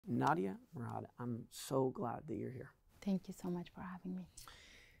Nadia Murad, I'm so glad that you're here. Thank you so much for having me.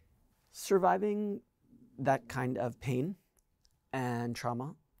 Surviving that kind of pain and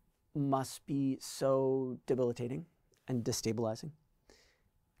trauma must be so debilitating and destabilizing.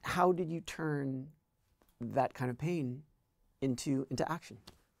 How did you turn that kind of pain into action?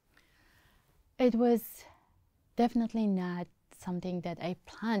 It was definitely not something that I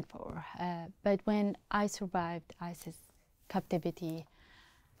planned for, but when I survived ISIS captivity,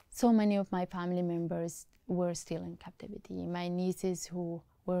 so many of my family members were still in captivity. My nieces who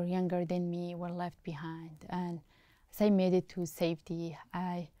were younger than me were left behind, and as I made it to safety,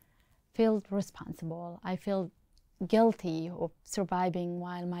 I felt responsible. I felt guilty of surviving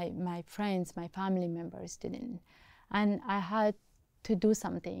while my friends, my family members didn't. And I had to do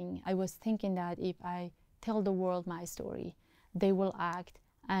something. I was thinking that if I tell the world my story, they will act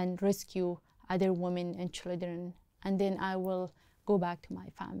and rescue other women and children, and then I will go back to my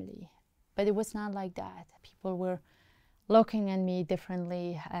family. But it was not like that. People were looking at me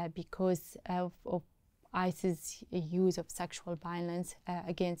differently because of ISIS use of sexual violence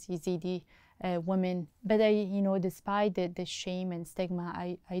against Yazidi women. But despite the shame and stigma,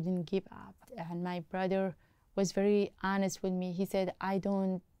 I didn't give up. And my brother was very honest with me. He said, I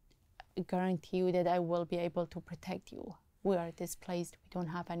don't guarantee you that I will be able to protect you. We are displaced, we don't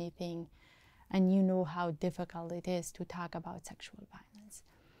have anything. And you know how difficult it is to talk about sexual violence.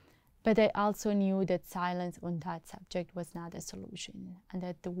 But I also knew that silence on that subject was not a solution, and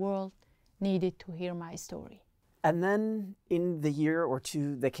that the world needed to hear my story. And then in the year or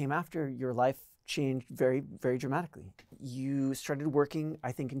two that came after, your life changed very, very dramatically. You started working,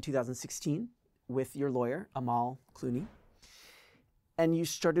 I think, in 2016 with your lawyer, Amal Clooney, and you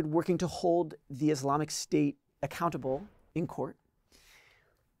started working to hold the Islamic State accountable in court.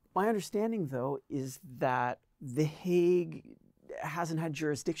 My understanding, though, is that The Hague hasn't had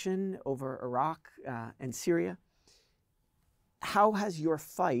jurisdiction over Iraq and Syria. How has your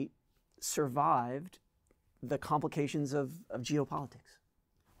fight survived the complications of geopolitics?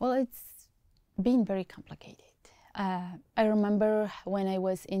 Well, it's been very complicated. I remember when I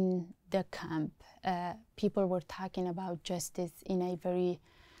was in the camp, people were talking about justice in a very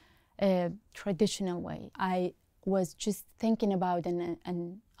traditional way. I was just thinking about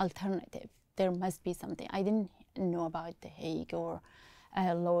an alternative. There must be something. I didn't know about The Hague or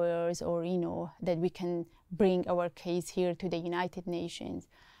lawyers, or that we can bring our case here to the United Nations.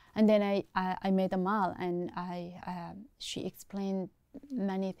 And then I met Amal, and she explained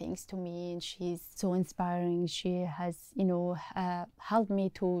many things to me, and she's so inspiring. She has helped me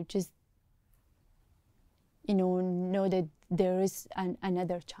to just know that there is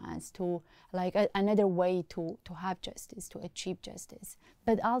another chance to, another way to have justice, to achieve justice.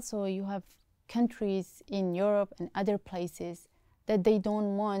 But also you have countries in Europe and other places that they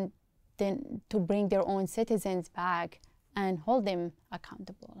don't want then to bring their own citizens back and hold them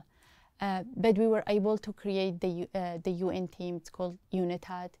accountable. But we were able to create the UN team. It's called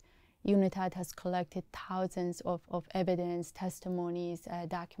UNITAD. UNITAD has collected thousands of evidence, testimonies,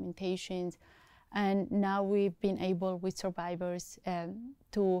 documentations. And now we've been able, with survivors,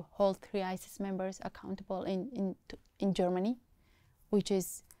 to hold 3 ISIS members accountable in Germany, which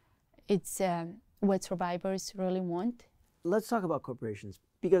is what survivors really want. Let's talk about corporations,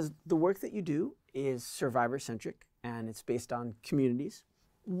 because the work that you do is survivor-centric and it's based on communities.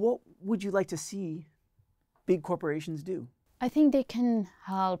 What would you like to see big corporations do? I think they can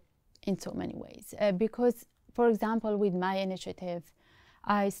help in so many ways. Because, for example, with my initiative,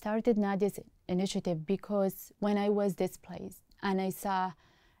 I started Nadia's initiative because when I was displaced and I saw,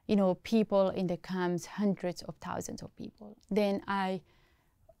 people in the camps, hundreds of thousands of people, then I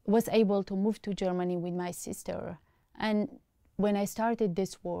was able to move to Germany with my sister. And when I started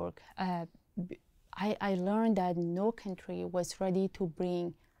this work, I learned that no country was ready to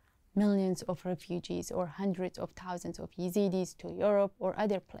bring millions of refugees or hundreds of thousands of Yazidis to Europe or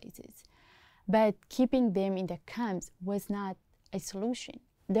other places. But keeping them in the camps was not a solution.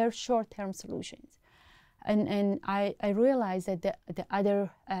 They're short-term solutions. And I realized that the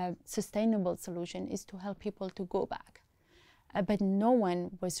other sustainable solution is to help people to go back. But no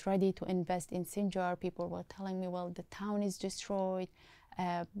one was ready to invest in Sinjar. People were telling me, well, the town is destroyed.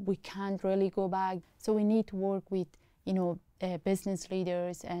 We can't really go back. So we need to work with business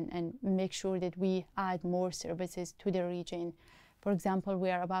leaders and make sure that we add more services to the region. For example, we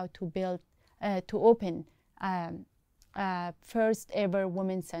are about to open first ever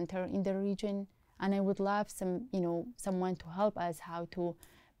women's center in the region, and I would love someone to help us how to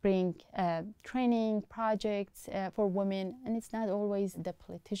bring training projects for women, and it's not always the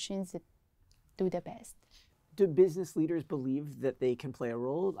politicians that do the best. Do business leaders believe that they can play a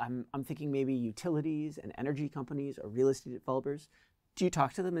role? I'm thinking maybe utilities and energy companies or real estate developers. Do you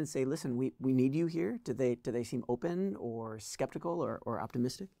talk to them and say, listen, we need you here? Do they seem open or skeptical or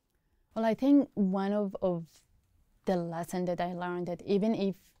optimistic? Well, I think one of the lesson that I learned, that even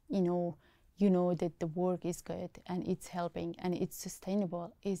if you know that the work is good and it's helping and it's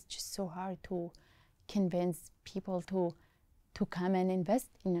sustainable, it's just so hard to convince people to come and invest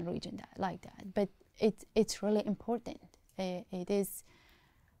in a region like that. But it's really important. It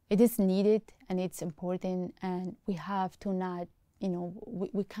is needed and it's important, and we have to not,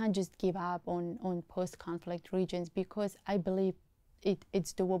 we can't just give up on post-conflict regions, because I believe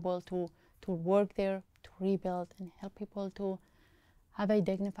it's doable to work there, to rebuild and help people to have a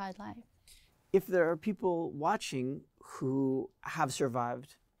dignified life. If there are people watching who have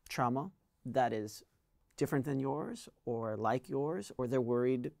survived trauma that is different than yours or like yours, or they're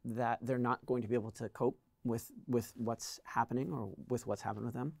worried that they're not going to be able to cope with what's happening or with what's happened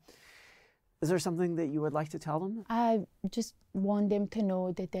with them, is there something that you would like to tell them? I just want them to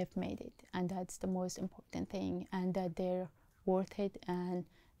know that they've made it, and that's the most important thing, and that they're worth it, and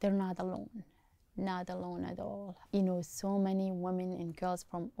they're not alone. Not alone at all. So many women and girls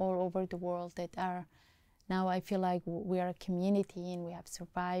from all over the world that are, now I feel like we are a community and we have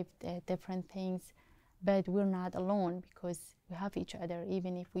survived different things, but we're not alone because we have each other,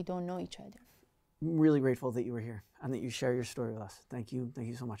 even if we don't know each other. I'm really grateful that you were here and that you share your story with us. Thank you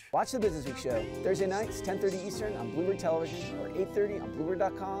so much. Watch the Business Week show Thursday nights, 10:30 Eastern on Bloomberg Television, or 8:30 on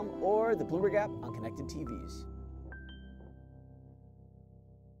Bloomberg.com, or the Bloomberg app on connected TVs.